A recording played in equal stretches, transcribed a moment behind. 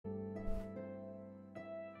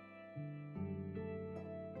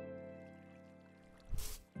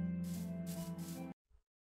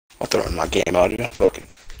throwing my game audio. Okay.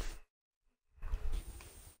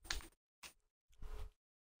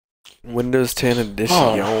 Windows 10 edition.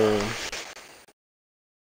 Oh.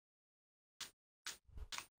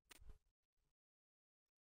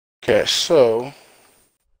 Okay, so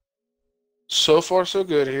far so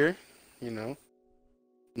good here. You know,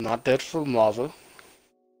 not dead from lava.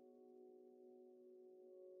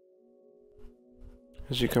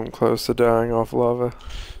 As you come close to dying off lava.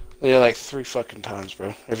 Yeah, like 3 fucking times,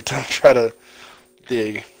 bro. Every time I try to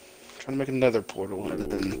dig, trying to make another portal,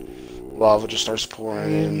 and then lava just starts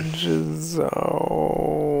pouring in. Danger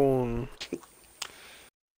zone.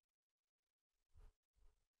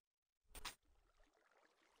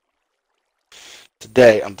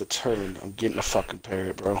 Today, I'm determined. I'm getting a fucking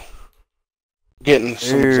parrot, bro. Getting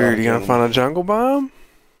some Dude, you gonna find a jungle bomb?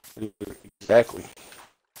 Exactly.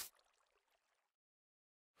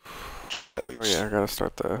 Oh yeah, I gotta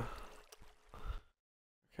start the...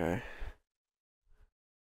 Okay.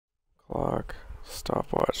 Clock.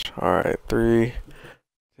 Stopwatch. Alright, 3,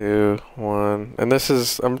 2, 1. And this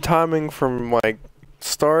is... I'm timing from, like,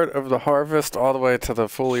 start of the harvest all the way to the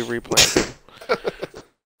fully replanted.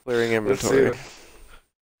 Clearing inventory.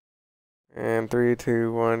 And 3,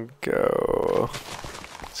 2, 1, go.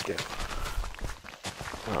 Let's go.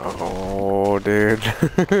 Oh, dude.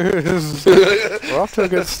 We're off to a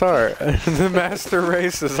good start. The master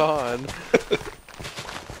race is on.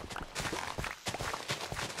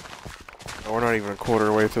 Oh, we're not even a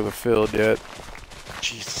quarter way through the field yet.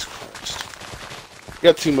 Jesus Christ. You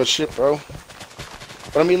got too much shit, bro.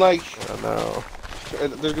 But I mean, like... I know.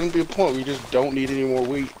 There's gonna be a point where you just don't need any more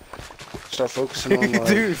wheat. Start focusing on, like...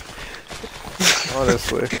 Dude.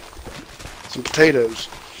 Honestly. Some potatoes.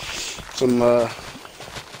 Some,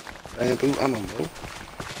 bamboo, I don't know.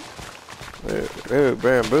 Dude,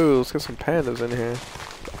 bamboo, let's get some pandas in here.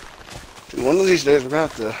 Dude, one of these days we're gonna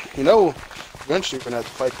have to, you know, eventually we're gonna have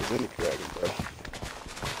to fight the Ender Dragon,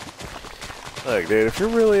 bro. Look, dude, if you're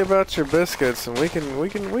really about your biscuits, and we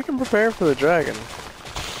can prepare for the dragon.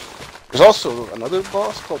 There's also another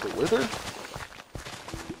boss called the Wither.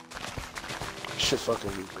 Shit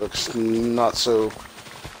fucking looks not so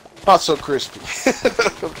crispy.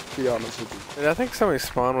 To be honest with you. And I think somebody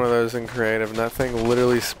spawned one of those in creative, and that thing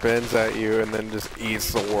literally spins at you and then just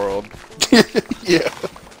eats the world. Yeah.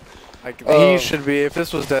 Like, he should be, if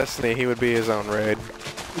this was Destiny, he would be his own raid.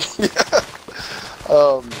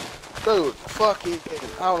 Yeah. Dude, fucking,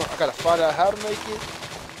 I gotta find out how to make it.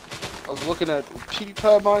 I was looking at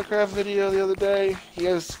EP.2 Minecraft video the other day. He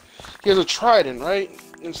has a trident, right?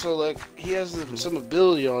 And so, like, he has some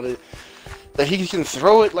ability on it that he can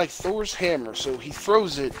throw it like Thor's hammer. So he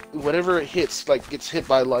throws it, whatever it hits, like, gets hit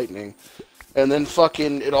by lightning. And then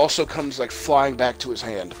fucking, it also comes, like, flying back to his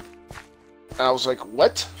hand. And I was like,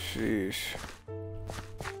 what? Sheesh.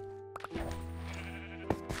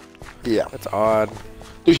 Yeah. That's odd.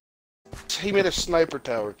 Dude, he made a sniper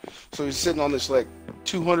tower. So he's sitting on this, like,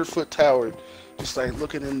 200-foot tower, just, like,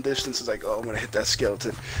 looking in the distance. It's like, oh, I'm gonna hit that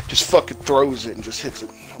skeleton. Just fucking throws it and just hits it.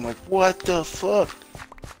 I'm like, what the fuck?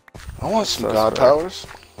 I want some god powers.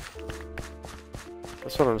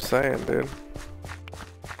 That's what I'm saying, dude.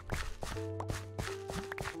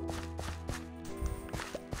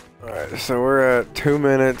 Alright, so we're at 2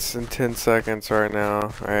 minutes and 10 seconds right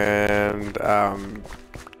now, and I'm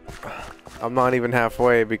not even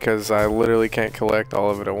halfway because I literally can't collect all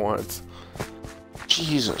of it at once.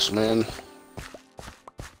 Jesus, man.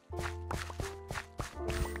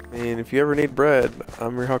 I mean, if you ever need bread,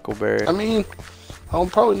 I'm your Huckleberry. I mean, I'll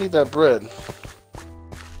probably need that bread.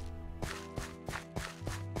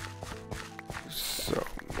 So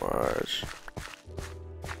much.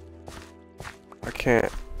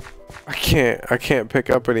 I can't pick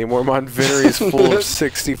up anymore. My inventory is full of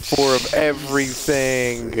 64 of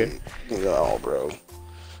everything. No, bro.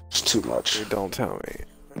 It's too much. Dude, don't tell me.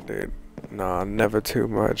 Dude, nah, never too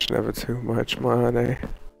much, money.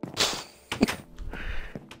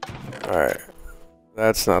 Alright.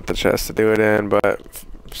 That's not the chest to do it in, but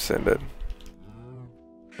send it.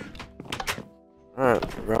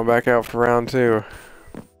 Alright, we're going back out for round 2.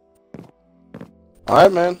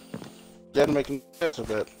 Alright, man. Dead making sense of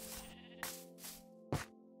that.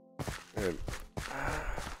 Dude.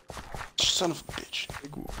 Son of a bitch.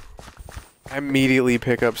 I immediately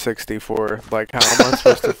pick up 64. Like, how am I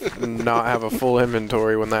supposed to not have a full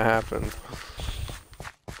inventory when that happens?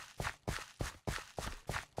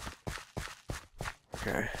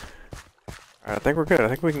 Okay. Alright, I think we're good. I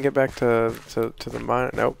think we can get back to the mine.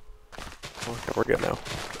 Nope. Okay, we're good now.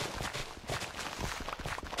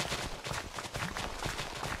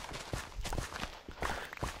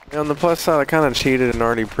 On the plus side, I kind of cheated and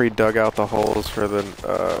already pre-dug out the holes for the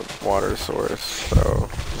water source, so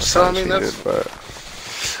I mean, cheated,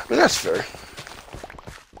 that's fair.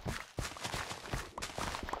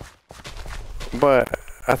 But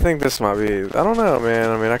I think this might be, I don't know, man.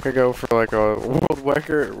 I mean, I could go for like a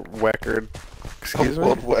record, excuse me?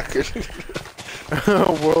 World record.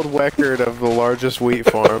 A world record of the largest wheat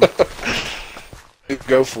farm.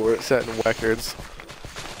 Go for it. Setting records.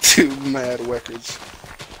 2 mad records.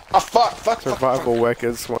 Oh, fuck. Survival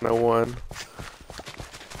records 101.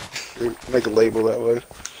 Make a label that way.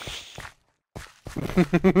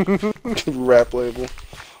 Rap label.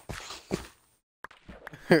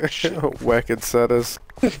 Record setters.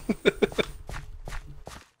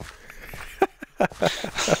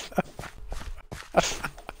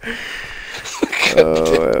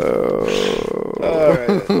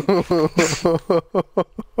 Alright.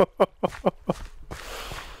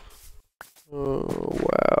 Oh,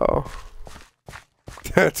 wow.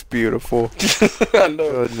 That's beautiful. I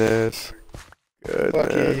know. Goodness.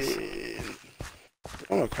 Fucking...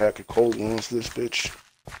 I'm gonna crack a cold one with this bitch.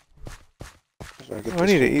 I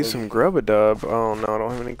need to eat some grub-a-dub. Oh no, I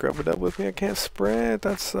don't have any grub-a-dub with me. I can't sprint.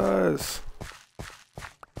 That sucks.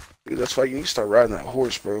 Dude, that's why you need to start riding that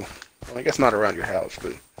horse, bro. Well, I guess not around your house,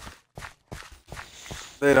 but...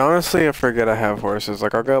 Dude, honestly, I forget I have horses.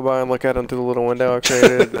 Like, I'll go by and look at them through the little window I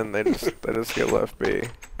created, and they just get left be.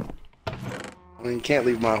 I mean, you can't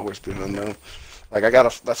leave my horse behind, though. Like,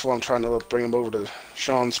 that's why I'm trying to bring him over to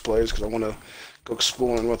Sean's place, because I want to go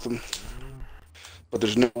exploring with him. But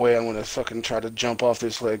there's no way I'm going to fucking try to jump off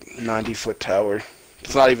this, like, 90-foot tower.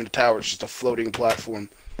 It's not even a tower, it's just a floating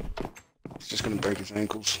platform. It's just going to break his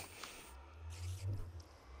ankles.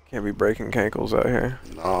 Can't be breaking cankles out here.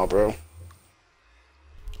 Nah, bro.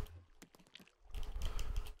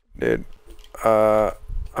 Dude, I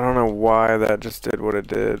don't know why that just did what it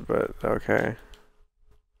did, but okay.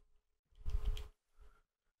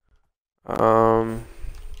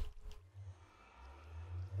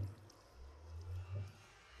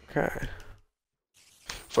 Okay.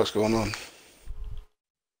 What's going on?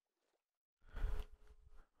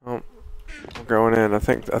 Oh, I'm going in. I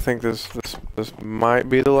think this might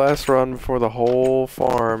be the last run before the whole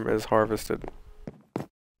farm is harvested.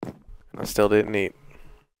 I still didn't eat.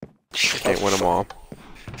 Can't win them all.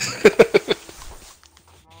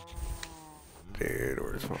 Dude,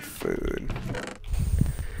 where's my food?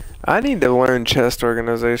 I need to learn chest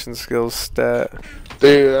organization skills stat.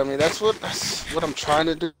 Dude, I mean, that's what I'm trying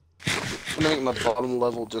to do. I'm gonna make my bottom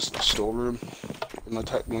level just a storeroom in my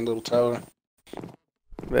little tower.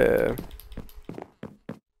 Yeah.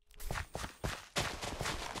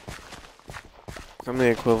 I'm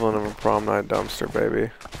the equivalent of a prom night dumpster, baby.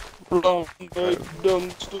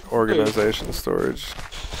 Organization storage.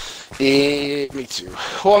 Yeah, me too.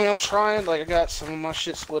 Well, I mean, I'm trying. Like, I got some of my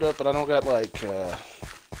shit split up, but I don't got, like, I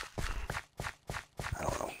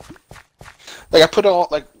don't know. Like, I put all,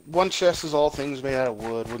 like, one chest is all things made out of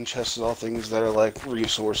wood, one chest is all things that are, like,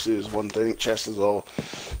 resources, one chest is all,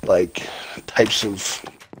 like, types of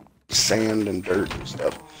sand and dirt and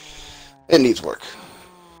stuff. It needs work.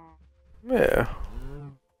 Yeah.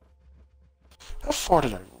 How far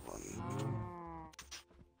did I run?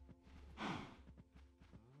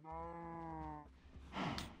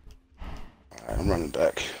 Alright, I'm running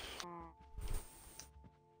back.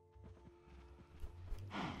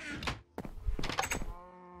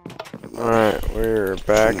 Alright, we're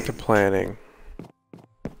back to planning.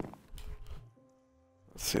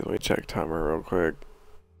 Let's see, let me check timer real quick.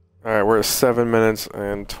 Alright, we're at 7 minutes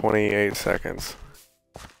and 28 seconds.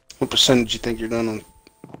 What percentage do you think you're done on?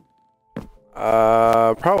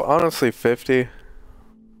 Probably, honestly, 50.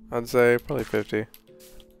 I'd say, probably 50.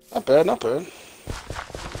 Not bad, not bad.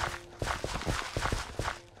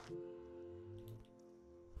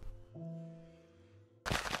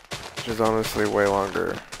 Which is honestly way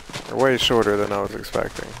longer, or way shorter than I was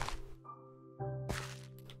expecting.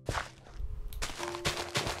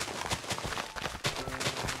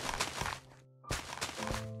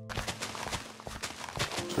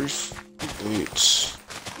 Boots.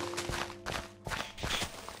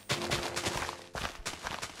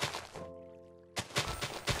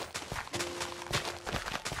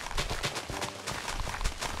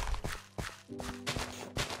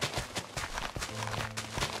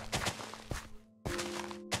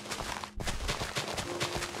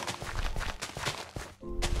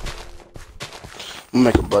 I'm gonna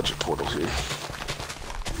make a budget portal here.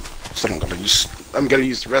 So I'm gonna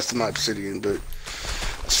use the rest of my obsidian, but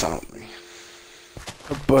that's fine with me.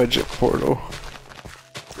 A budget portal.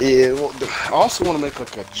 Yeah, well, I also want to make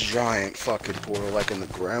like a giant fucking portal, like in the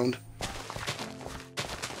ground.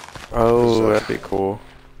 Oh, that'd be cool.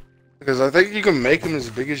 Because I think you can make them as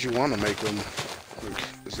big as you want to make them, like,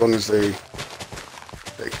 as long as they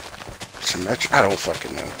symmetric. I don't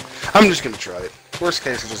fucking know. I'm just gonna try it. Worst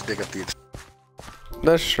case, I'll just dig up the.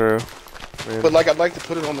 That's true. But like, I'd like to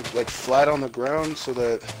put it on the flat on the ground so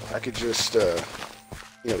that I could just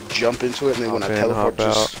jump into it, and then when I teleport,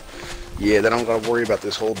 just then I don't gotta worry about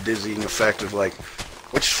this whole dizzying effect of like,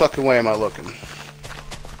 which fucking way am I looking?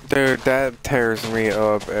 Dude, that tears me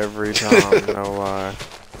up every time. No lie.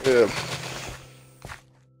 Yeah.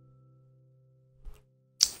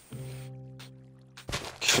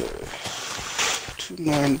 Okay. 2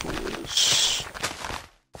 9 bullets.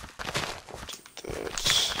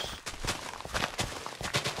 That's.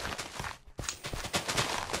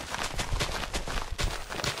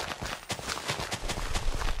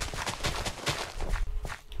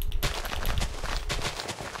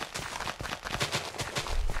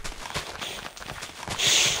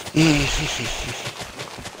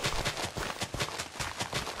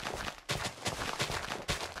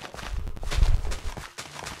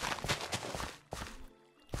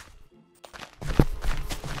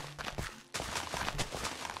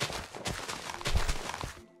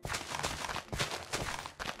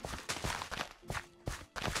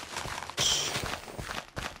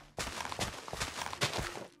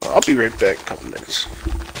 I'll be right back in a couple minutes.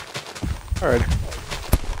 Alright.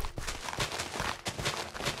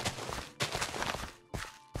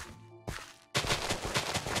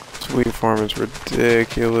 Sweet farm is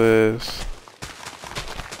ridiculous.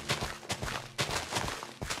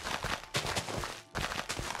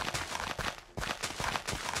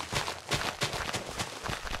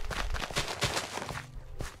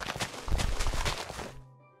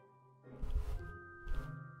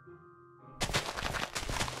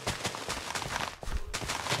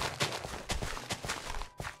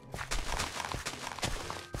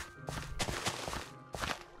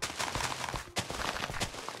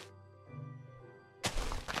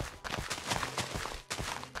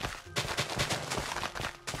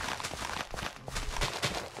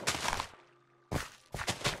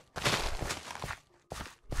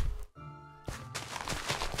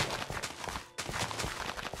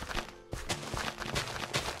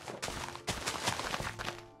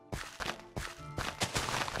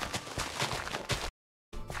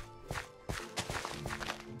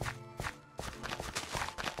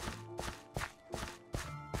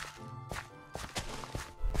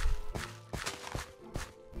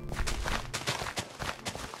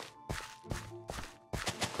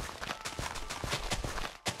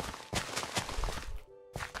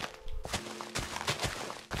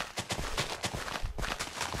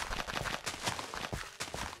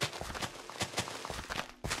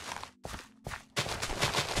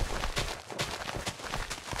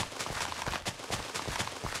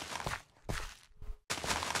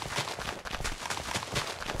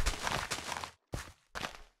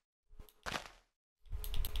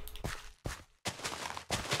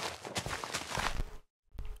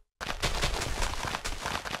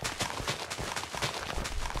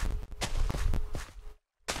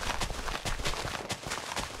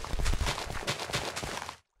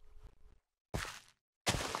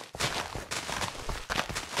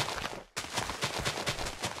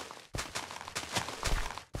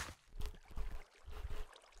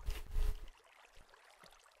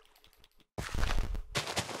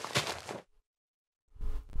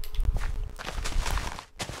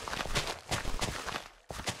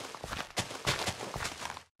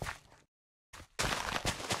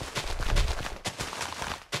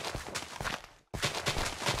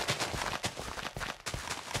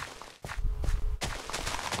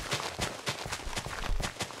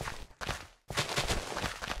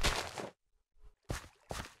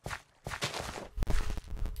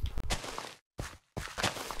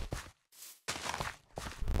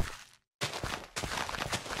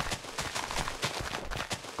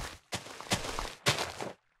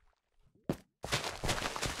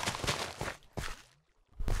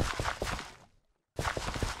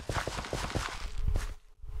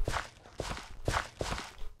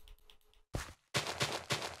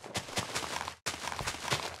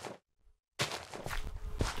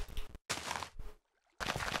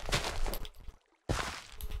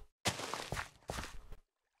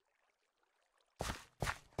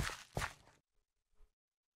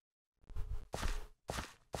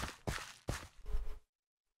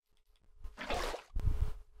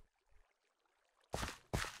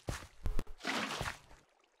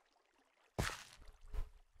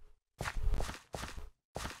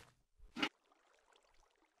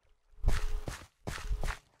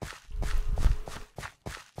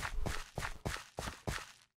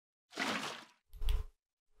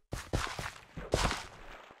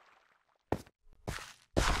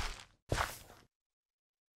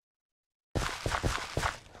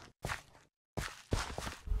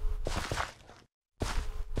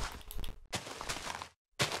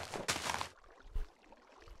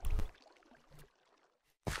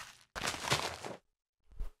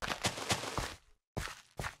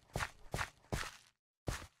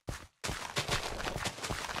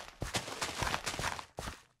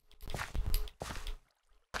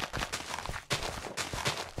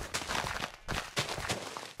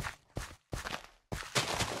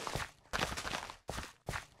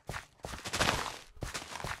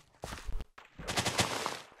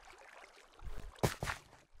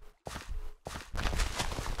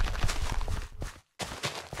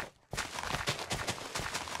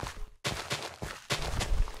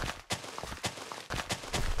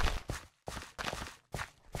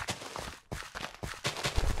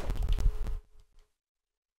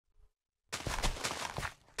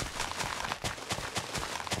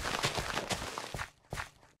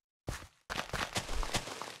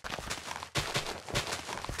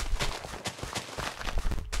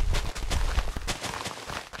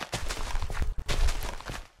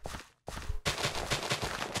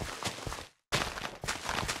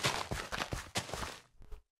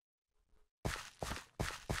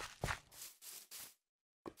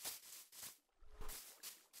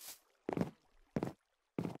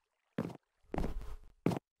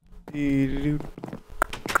 There's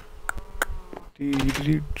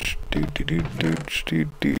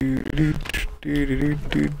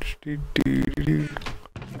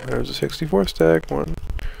a 64 stack. 1,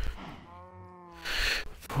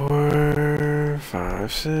 4,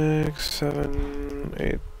 5, 6, 7,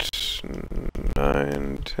 8,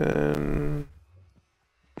 9, 10.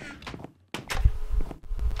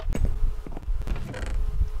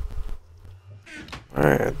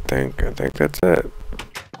 Alright, I think that's it.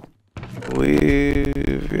 I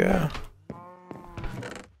believe, yeah.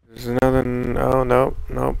 There's another. Oh nope,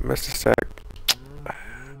 missed a stack.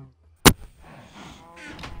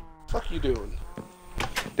 Fuck you doing?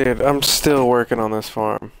 Dude, I'm still working on this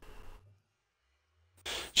farm.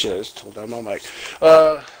 Shit, I just turned down my mic.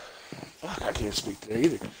 Fuck, I can't speak today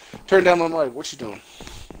either. Turn down my mic. What you doing?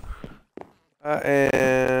 I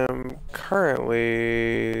am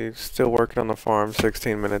currently still working on the farm.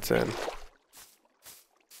 16 minutes in.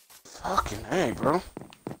 Fucking hey, bro.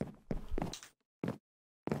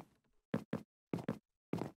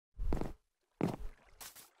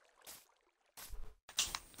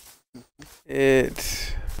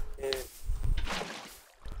 It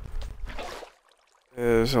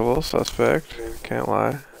is a little suspect. Can't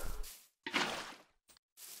lie.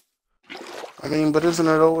 I mean, but isn't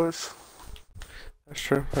it always? That's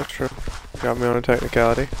true. That's true. Got me on a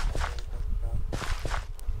technicality.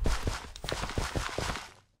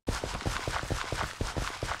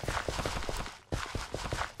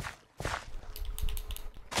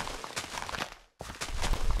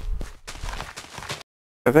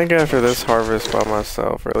 I think after this harvest by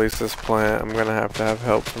myself, or at least this plant, I'm gonna have to have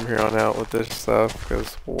help from here on out with this stuff,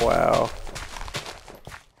 because wow.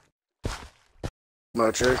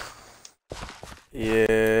 Much, eh? Yeah,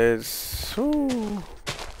 it's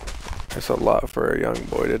a lot for a young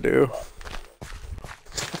boy to do.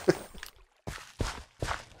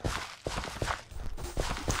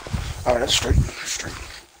 Alright, that's straight. That's straight.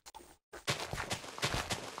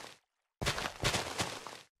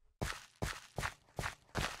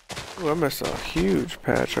 Ooh, I missed a huge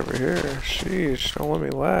patch over here. Sheesh, don't let me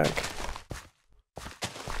lag.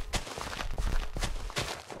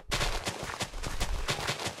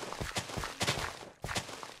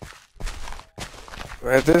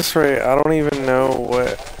 At this rate, I don't even know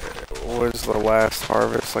what was the last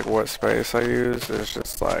harvest, like what space I used. It's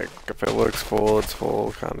just like, if it looks full, it's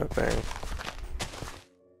full kind of thing.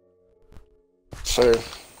 So,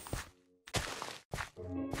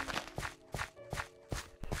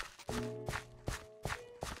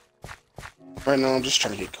 right now I'm just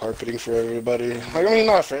trying to get carpeting for everybody. Like, I mean,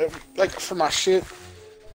 not for like for my shit.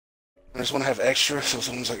 I just want to have extra, so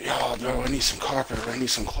someone's like, "Yo, bro, I need some carpet, or I need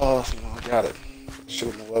some cloth." You know, I got it.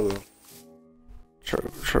 Shit in the weather.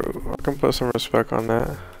 True, true. I can put some respect on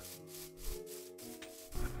that.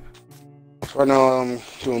 So right now I'm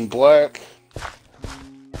doing black,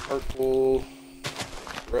 purple,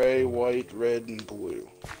 gray, white, red, and blue.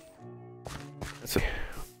 That's a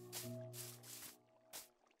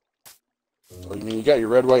So, I mean, you got your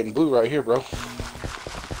red, white, and blue right here, bro.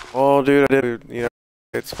 Oh, dude, I did, you know,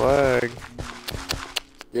 it's flag.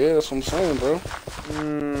 Yeah, that's what I'm saying, bro.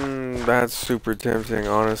 That's super tempting,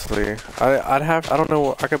 honestly. I don't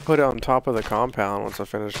know, I could put it on top of the compound once I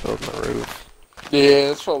finish building the roof. Yeah,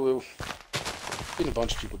 that's probably. I've seen a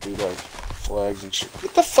bunch of people do like flags and shit.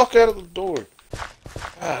 Get the fuck out of the door.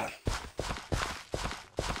 God.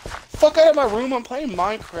 Fuck out of my room, I'm playing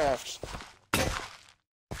Minecraft.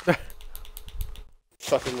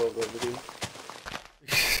 Fucking love that video.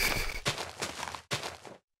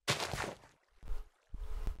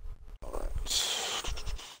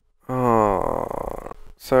 Oh,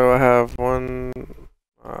 so I have one,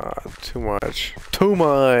 too much. Too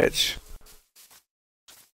much!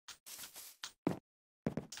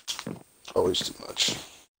 Always too much.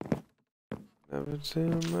 Never too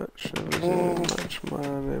much, never too much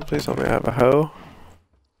money. Please tell me I have a hoe.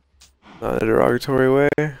 Not in a derogatory way.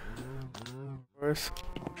 Of course.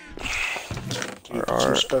 Dude, put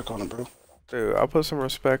some respect on it, bro. Dude, I'll put some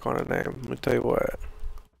respect on a name. Let me tell you what.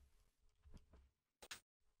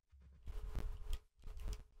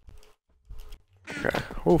 Okay.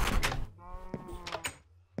 Oof.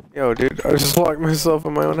 Yo, dude, I just locked myself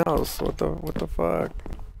in my own house. What the fuck?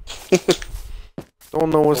 Don't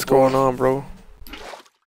know what's going on, bro.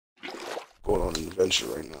 Going on an adventure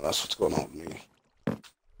right now. That's what's going on with me.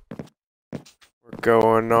 We're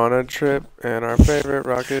going on a trip in our favorite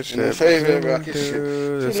rocket ship. The favorite rocket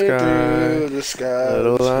to ship. The sky.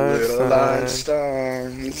 Little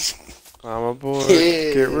Einsteins. I'm aboard.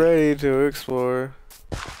 Yeah. Get ready to explore.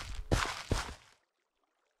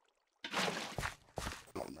 I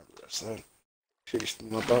don't remember what I said. Serious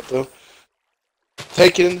thing about though.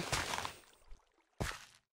 Taking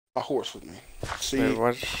my horse with me. See, Man,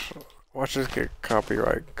 watch us get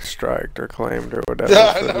copyright striked or claimed or whatever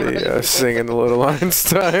Yeah, I for know, the right? singing the Little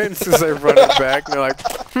Einsteins as they run it back and they're like,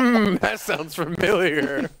 that sounds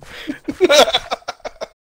familiar.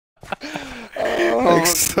 Like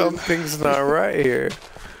something's not right here.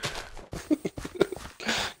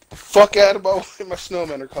 Fuck out of my way, my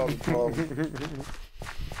snowmen are calling Paul.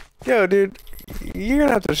 Yo, dude, you're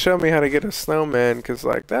gonna have to show me how to get a snowman, cause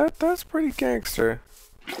like that's pretty gangster.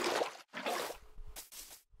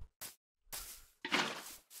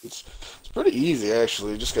 It's pretty easy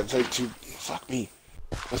actually. Just gotta take two. Fuck me.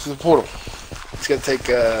 This is the portal. Just gotta take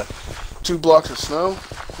 2 blocks of snow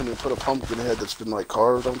and then put a pumpkin head that's been like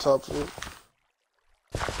carved on top of it.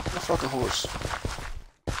 A fucking horse.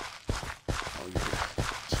 Oh yeah.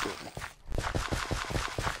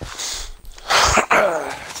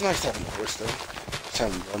 It's nice having a horse though. Just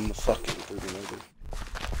having him run the fucking freaking over.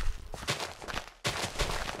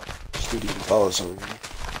 Dude even follows over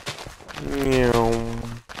here. Meow.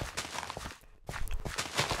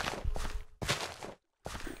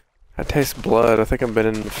 I taste blood. I think I've been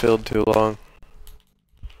in the field too long.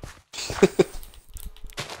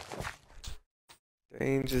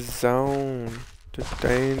 Danger zone. The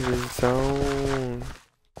danger zone.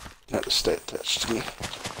 Not to stay attached to me.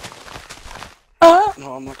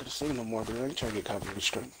 No, I'm not gonna sing no more, dude. I ain't trying to get copyright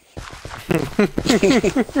straight.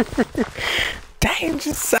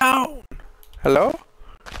 Danger zone. Hello?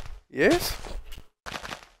 Yes?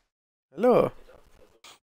 Hello?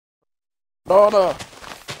 Donna!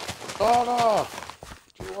 Donna!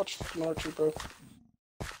 Did you watch fucking Archie, bro?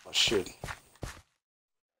 Oh, shit.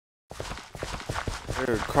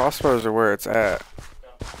 Dude, crossbows are where it's at.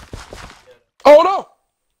 Oh, no!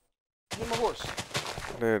 Get my horse.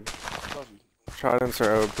 Dude, Love you. tridents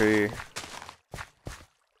are OP.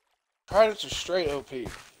 Tridents are straight OP. You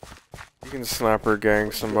can sniper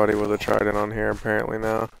gang somebody with a trident on here apparently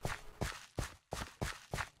now.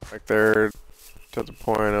 Like they're to the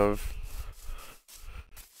point of...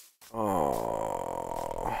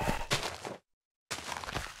 Oh,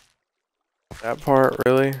 that part,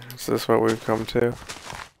 really? Is this what we've come to?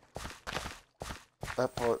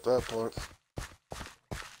 That part, that part.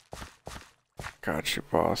 Got you,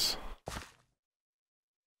 boss.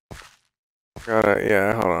 Gotta,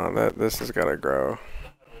 yeah, hold on. This has gotta grow.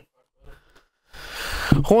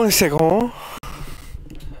 Hold on a second.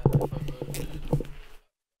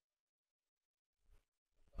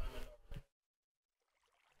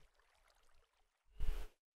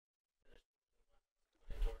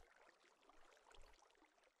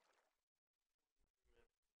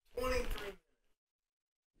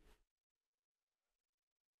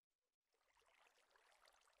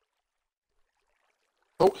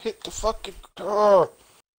 Don't hit the fucking car!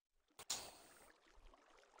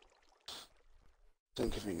 It's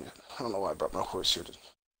inconvenient. I don't know why I brought my horse here to